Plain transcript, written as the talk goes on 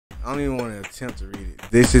I don't even want to attempt to read it.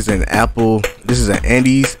 This is an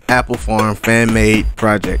Andy's Apple Farm fan-made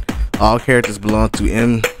project. All characters belong to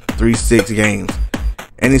M36 Games.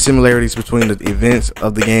 Any similarities between the events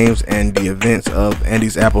of the games and the events of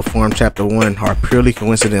Andy's Apple Farm Chapter 1 are purely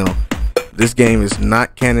coincidental. This game is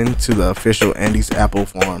not canon to the official Andy's Apple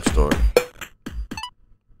Farm story.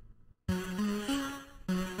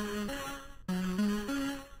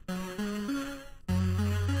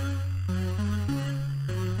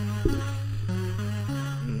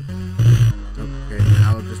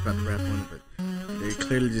 About to wrap on it, but they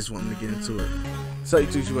clearly just want me to get into it. So you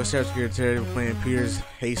two US Secretary, we're playing Peter's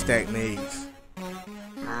HayStack maze.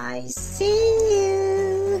 I see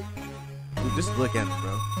you. Dude, just look at it,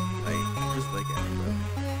 bro. Like, just look at it, bro.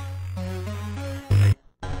 Like,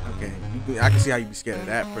 okay, I can see how you be scared of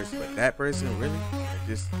that person, but that person, really? Like,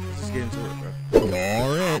 just get into it, bro.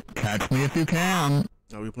 You're it. Catch me if you can.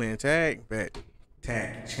 Are we playing tag? Bet.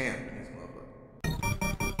 Tag champ.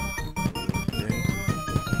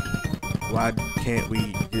 Why can't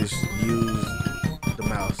we just use the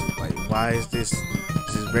mouse? Like, why is this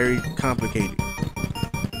is very complicated?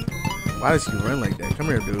 Why does he run like that? Come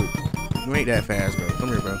here, dude. You ain't that fast, bro.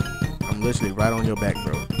 Come here, bro. I'm literally right on your back,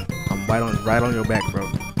 bro. I'm right on your back, bro.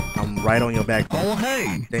 I'm right on your back, bro. Oh,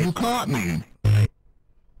 hey, you caught me.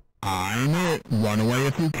 I'm it. Run away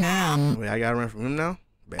if you can. Wait, I gotta run from him now?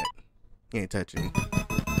 Bet. He ain't touching me.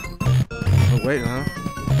 Oh, wait, huh?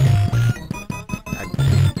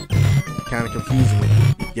 Kind of confusing me.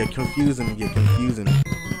 You're confusing me.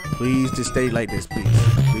 Please just stay like this,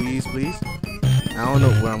 please. Please. I don't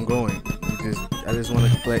know where I'm going. I just want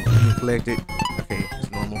to collect it. Okay,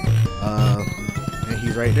 it's normal. And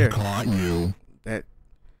he's right there. Caught you.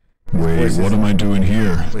 Wait, what am I doing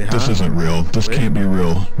here? Wait, this isn't real. This can't be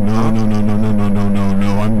real. No,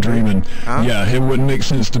 I'm dreaming. Yeah, it wouldn't make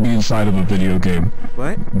sense to be inside of a video game.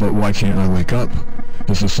 What? But why can't I wake up?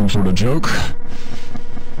 Is this some sort of joke?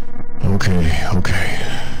 Okay.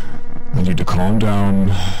 I need to calm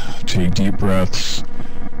down, take deep breaths.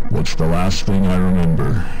 What's the last thing I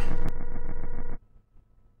remember?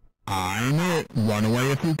 I'm it. Run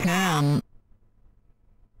away if you can.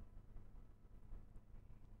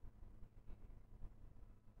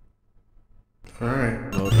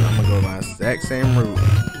 Alright, well, I'm gonna go my exact same route.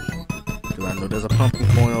 Because I know there's a pumpkin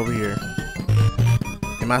coin over here.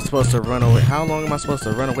 Am I supposed to run away? How long am I supposed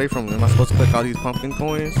to run away from him? Am I supposed to click all these pumpkin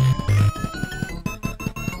coins?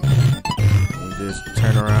 And just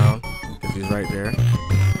turn around, because he's right there.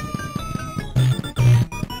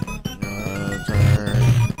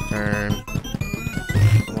 Turn.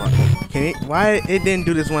 Why it didn't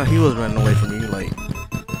do this when he was running away from me? Like,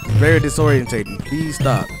 it's very disorientating. Please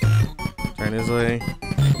stop. Turn this way.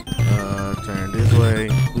 Turn this way.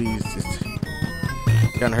 Please, just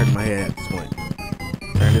kinda hurting my head at this point.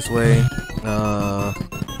 Turn this way.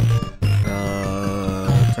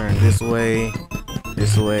 Turn this way.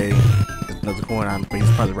 This way. There's another coin.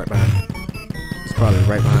 He's probably right behind me. He's probably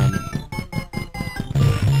right behind me.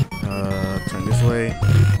 Turn this way.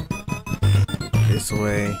 This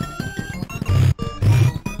way.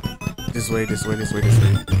 This way.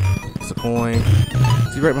 It's a coin.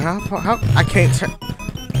 Is he right behind? How I can't turn.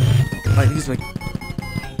 Like,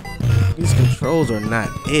 these controls are not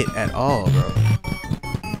it at all, bro.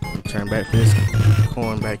 Turn back for this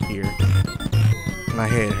coin back here. My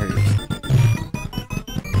head hurts.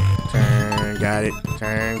 Turn, got it.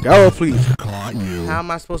 Turn, go, please. Caught you. How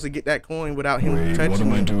am I supposed to get that coin without him touching me? What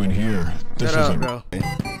am I doing here? Shut up, bro.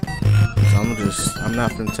 So I'm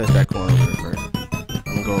not gonna touch that coin over there first.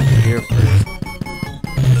 I'm gonna go over here first.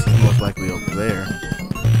 It's most likely over there.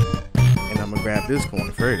 And I'm gonna grab this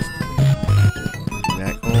coin first. And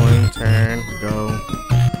that coin, turn, go.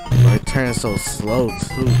 But it turns so slow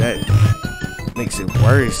too. That makes it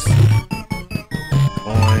worse.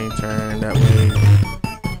 Coin, turn that way.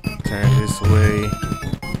 Turn this way.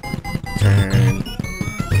 Turn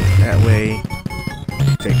that way.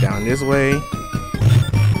 Take down this way.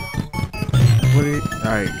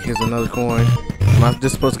 Alright, here's another coin. Am I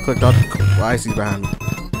just supposed to collect all the why is he behind me?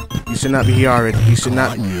 You should not be here already. You should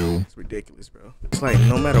not. It's ridiculous, bro. It's like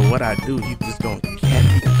no matter what I do, he just don't he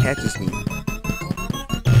catches me.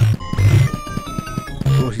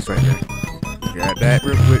 Oh, he's right there. Grab that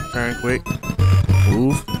real quick. Turn quick.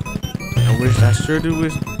 Move. I sure do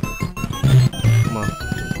wish. Come on.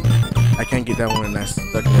 I can't get that one that's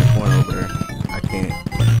stuck in that corner over there. I can't.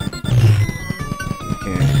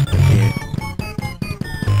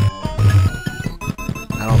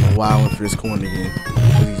 I don't know why I went for this coin again.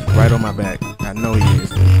 Because he's right on my back. I know he is.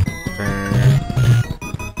 Turn.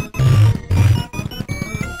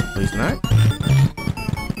 But he's not?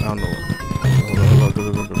 I don't know.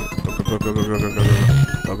 Hold on. Go, go, go, go, go, go,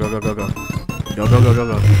 go, go, go, go, go, go. Go, go, go, go,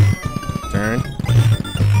 go. Turn.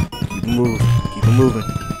 Keep it moving. Keep it moving.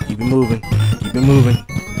 Keep it moving. Keep it moving.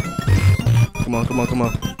 Come on, come on, come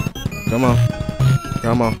on. Come on.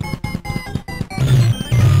 Come on.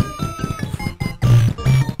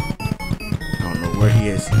 I don't know where he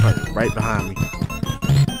is. He's probably right behind me.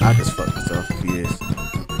 I just fucked myself if he is.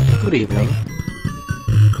 Good evening.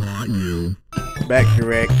 Caught you. Back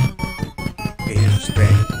erect. Get his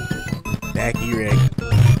respect. Back erect.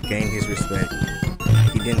 Gain his respect.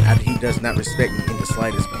 He does not respect me in the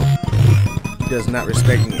slightest, bro. He does not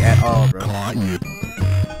respect me at all, bro. Caught you.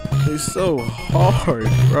 It's so hard,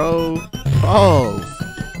 bro. Balls.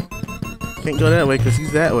 Can't go that way because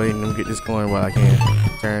he's that way. And let me get this going while I can.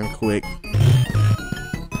 Turn quick.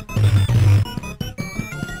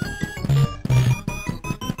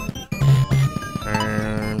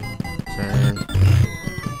 Turn. Turn.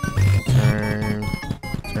 Turn.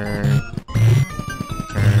 Turn.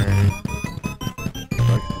 Turn.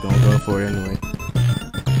 Don't go for it anyway.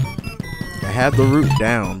 I have the route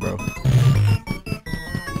down, bro.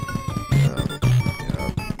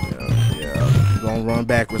 Gonna run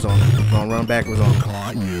backwards on him. Gonna run backwards on him.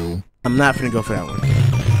 Caught you. I'm not finna go for that one.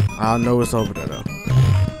 I'll know it's over there though.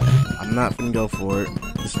 I'm not finna go for it.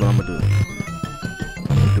 This is what I'm gonna do.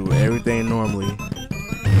 I'm gonna do everything normally.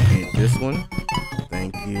 Hit this one.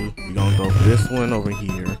 Thank you. You're gonna go for this one over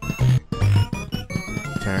here.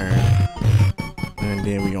 Turn. And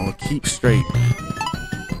then we're gonna keep straight.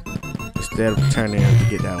 Instead of turning to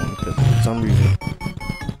get that one. Because for some reason,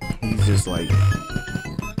 he's just like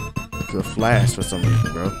a flash for some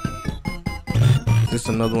reason, bro. Just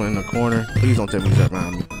another one in the corner. Please don't tell me he's right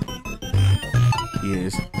behind me. He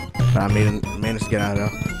is. But I managed to get out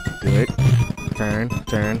of there. Good. Turn,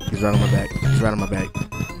 turn. He's right on my back. He's right on my back.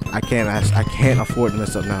 I can't afford to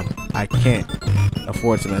mess up now. I can't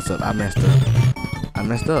afford to mess up. I messed up. I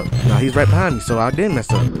messed up. No, he's right behind me, so I didn't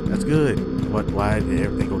mess up. That's good. Why did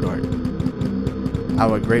everything go dark? I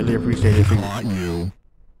would greatly appreciate it if Caught you.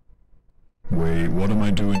 Wait, what am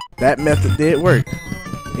I doing? that method did work.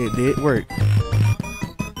 It did work.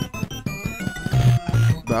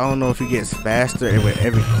 But I don't know if it gets faster with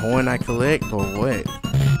every coin I collect or what.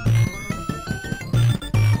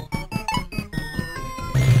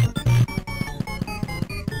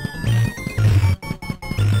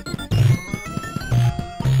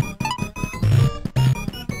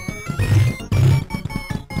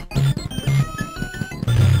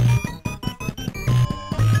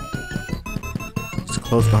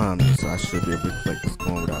 Close behind me, so I should be able to collect this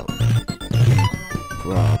coin without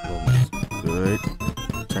problems. Good.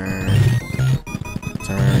 Turn.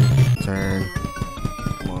 Turn. Turn.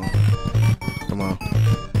 Come on. Come on.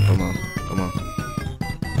 Come on. Come on.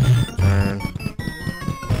 Turn.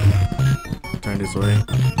 Turn this way.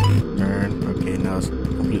 Turn. Okay, now it's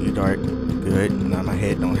completely dark. Good. Now my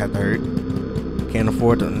head don't have to hurt. Can't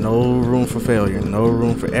afford to. No room for failure. No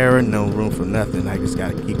room for error. No room for nothing. I just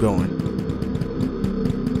gotta keep going.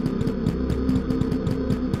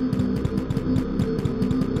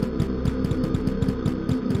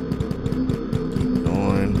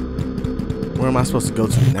 Where am I supposed to go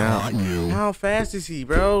to now? How fast is he,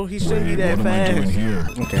 bro? He shouldn't be that fast. What am I doing here?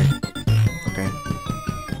 Okay. Okay.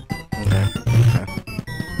 Okay.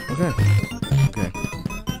 Okay. Okay.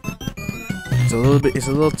 It's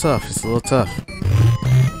a little tough. It's a little tough.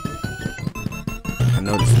 I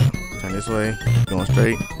know this now. Turn this way. Going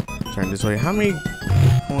straight. Turn this way. How many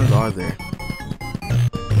coins are there?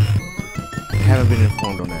 I haven't been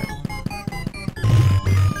informed on that.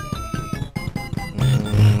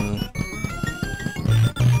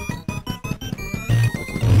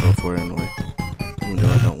 For it anyway, even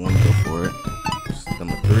though I don't want to go for it. It's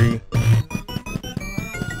number 3.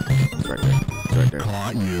 It's right there. It's right there.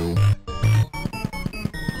 Caught you.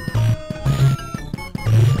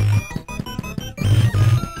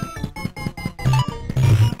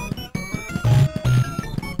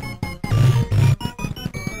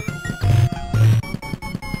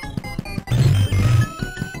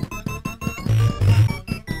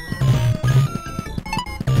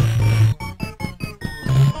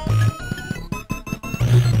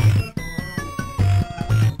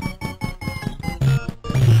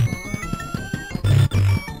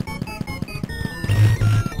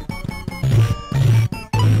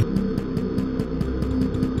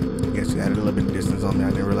 Added a little bit of distance on me. I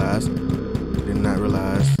didn't realize. Did not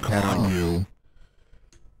realize at all. You.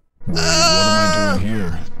 Wait, what am I doing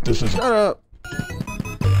here? This is. Shut up. I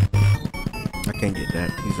can't get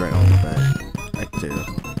that. He's right on my back. I can tell.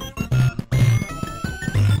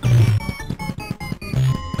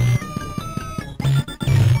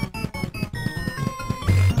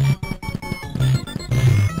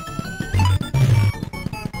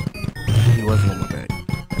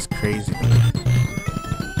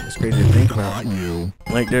 crazy to think about. You.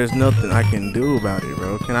 Like, there's nothing I can do about it,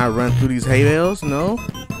 bro. Can I run through these hay bales? No.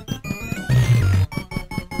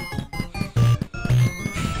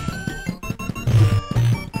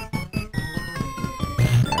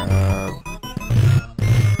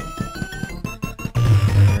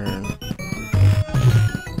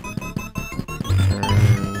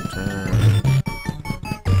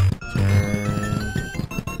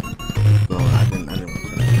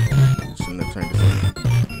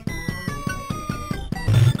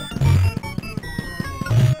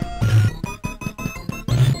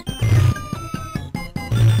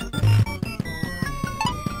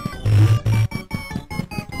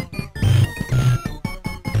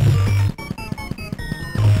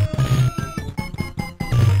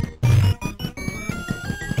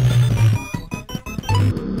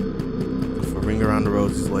 Around the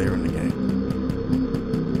roads is later in the game.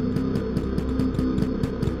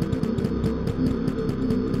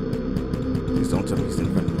 Please don't tell me he's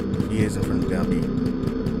in front of me. If he is in front of me, that'll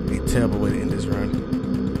be a terrible way to end this run.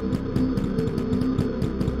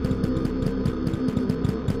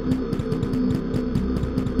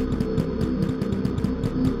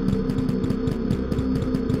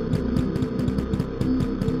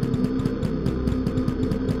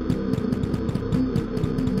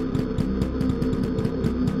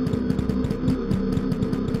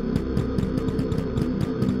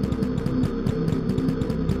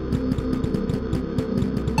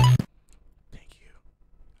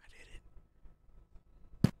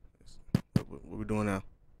 What we doing now?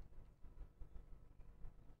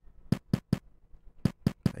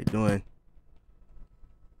 How you doing?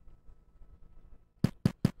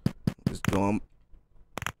 Just going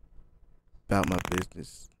about my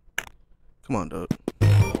business. Come on, dog.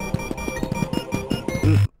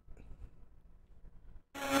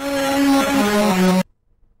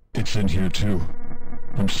 It's in here too.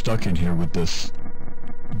 I'm stuck in here with this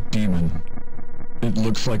demon. It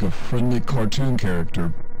looks like a friendly cartoon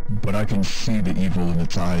character, but I can see the evil in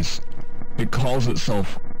its eyes. It calls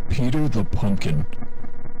itself Peter the Pumpkin,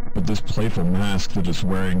 but this playful mask that it's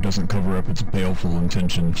wearing doesn't cover up its baleful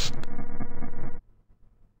intentions.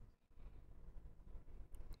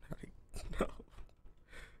 No.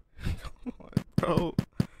 Come on, bro.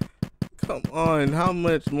 Come on. How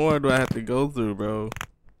much more do I have to go through, bro?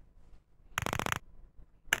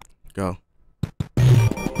 Go. It's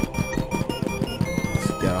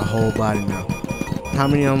got a whole body now. How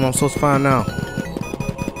many of them I'm supposed to find now?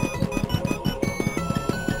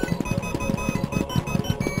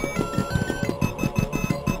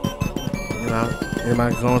 Am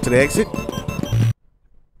I going to the exit?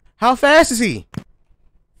 How fast is he?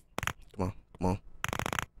 Come on, come on.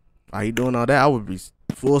 Are you doing all that? I would be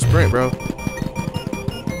full sprint, bro.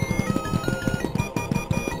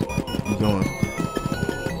 Keep going.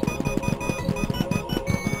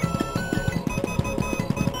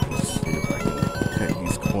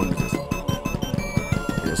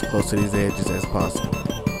 Close to these edges as possible.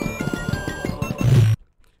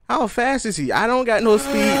 How fast is he? I don't got no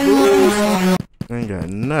speed boost. I ain't got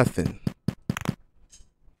nothing.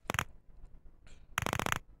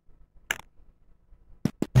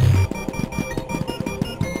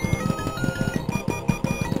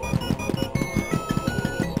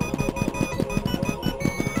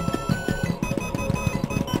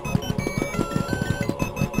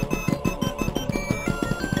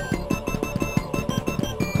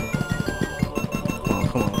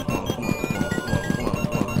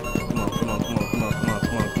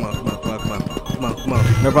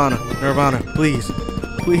 Nirvana, please,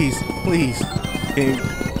 please, please,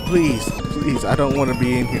 please. I don't want to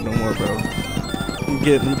be in here no more, bro. Let me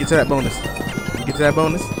get to that bonus. Let me get to that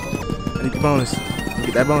bonus. I need the bonus. Let me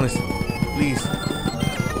get that bonus, please.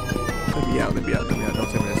 Let me out.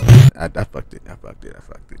 Don't tell me this. I fucked it.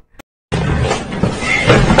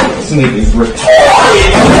 This nigga is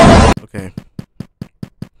retarded. Okay.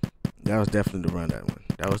 That was definitely the run.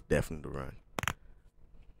 That was definitely the run.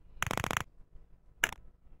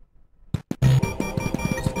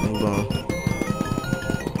 Move on.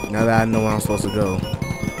 Now that I know where I'm supposed to go,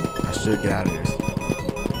 I should get out of this.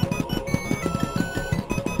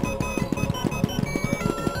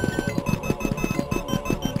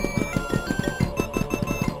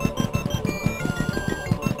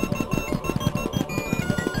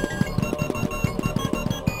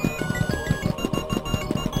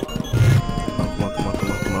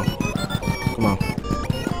 Come on.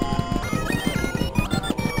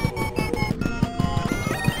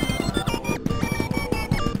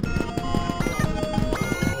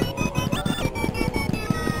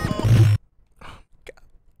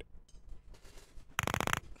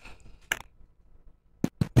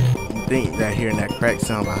 think that hearing that crack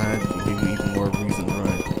sound behind you will give you even more reason to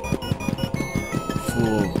run.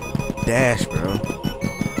 Full dash, bro.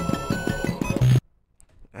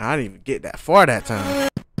 I didn't even get that far that time.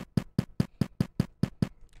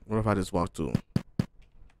 What if I just walk to him?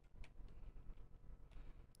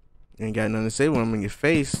 You ain't got nothing to say when I'm in your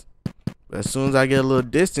face. But as soon as I get a little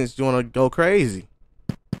distance, you want to go crazy.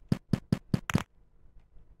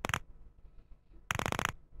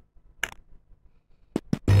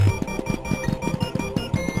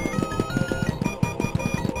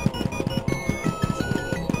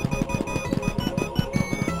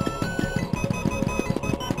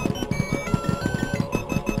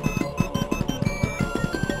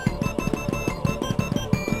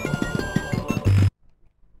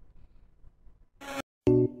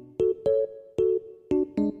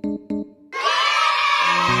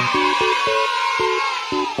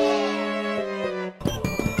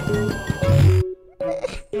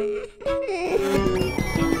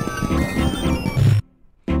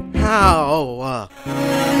 How?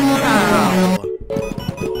 How?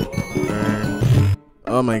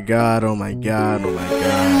 Oh my god, oh my god, oh my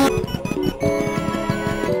god.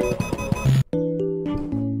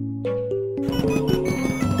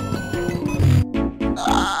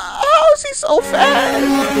 How is he so fast?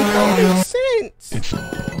 It don't make sense.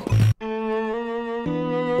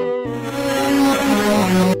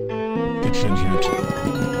 It's in here too.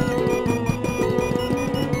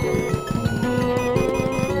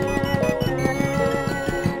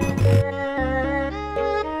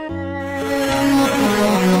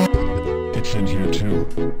 It's in here too.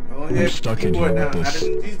 I'm stuck in here with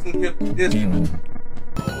this demon.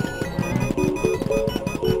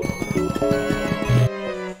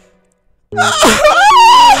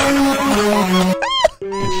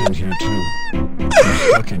 It's in here too. I'm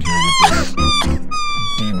stuck in here with this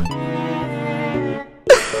demon.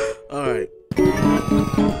 Alright.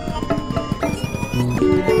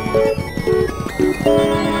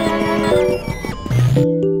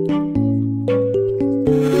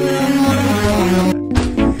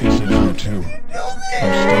 It's in here too.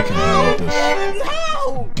 I'm stuck in here with this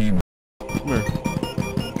demon. Come here.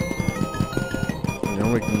 I'm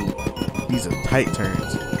making these are tight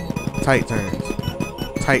turns. Tight turns.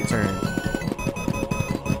 Tight turns.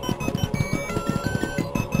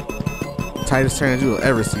 Tightest turns you will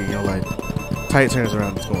ever see in your life. Tight turns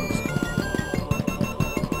around these corners.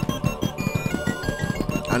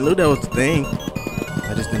 I knew that was the thing.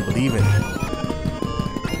 I just didn't believe in it.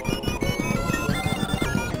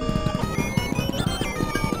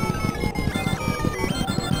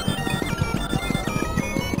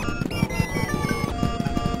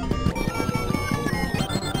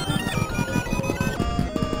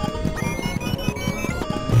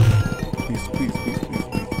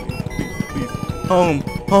 Home,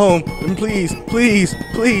 home, and please, please,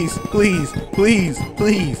 please, please, please,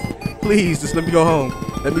 please, please, just let me go home.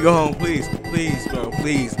 Let me go home, please, please, bro,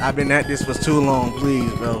 please. I've been at this for too long,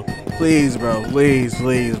 please, bro. Please, bro, please,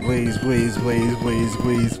 please, please, please, please, please,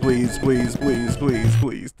 please, please, please, please, please,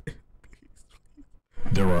 please.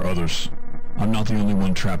 There are others. I'm not the only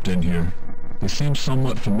one trapped in here. They seem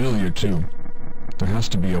somewhat familiar too. There has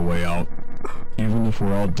to be a way out. Even if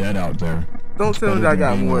we're all dead out there. Don't tell me I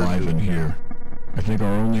got more alive in here. I think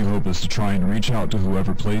our only hope is to try and reach out to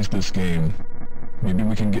whoever plays this game. Maybe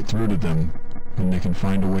we can get through to them, and they can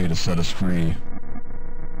find a way to set us free.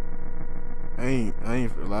 I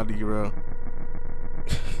ain't for a lot of you, bro.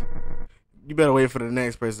 You better wait for the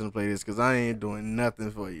next person to play this, cause I ain't doing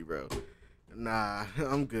nothing for you, bro. Nah,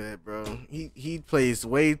 I'm good, bro. He plays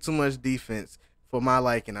way too much defense for my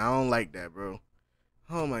liking. I don't like that, bro.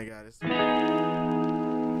 Oh my god,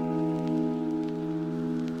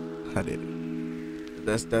 I did it.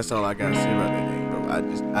 That's all I gotta say about that game, bro.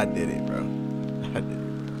 I did it, bro. I did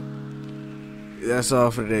it, bro. That's all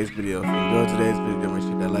for today's video. If you enjoyed today's video, make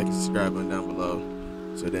sure that like and subscribe button down below.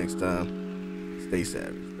 Till next time, stay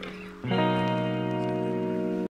savage, bro.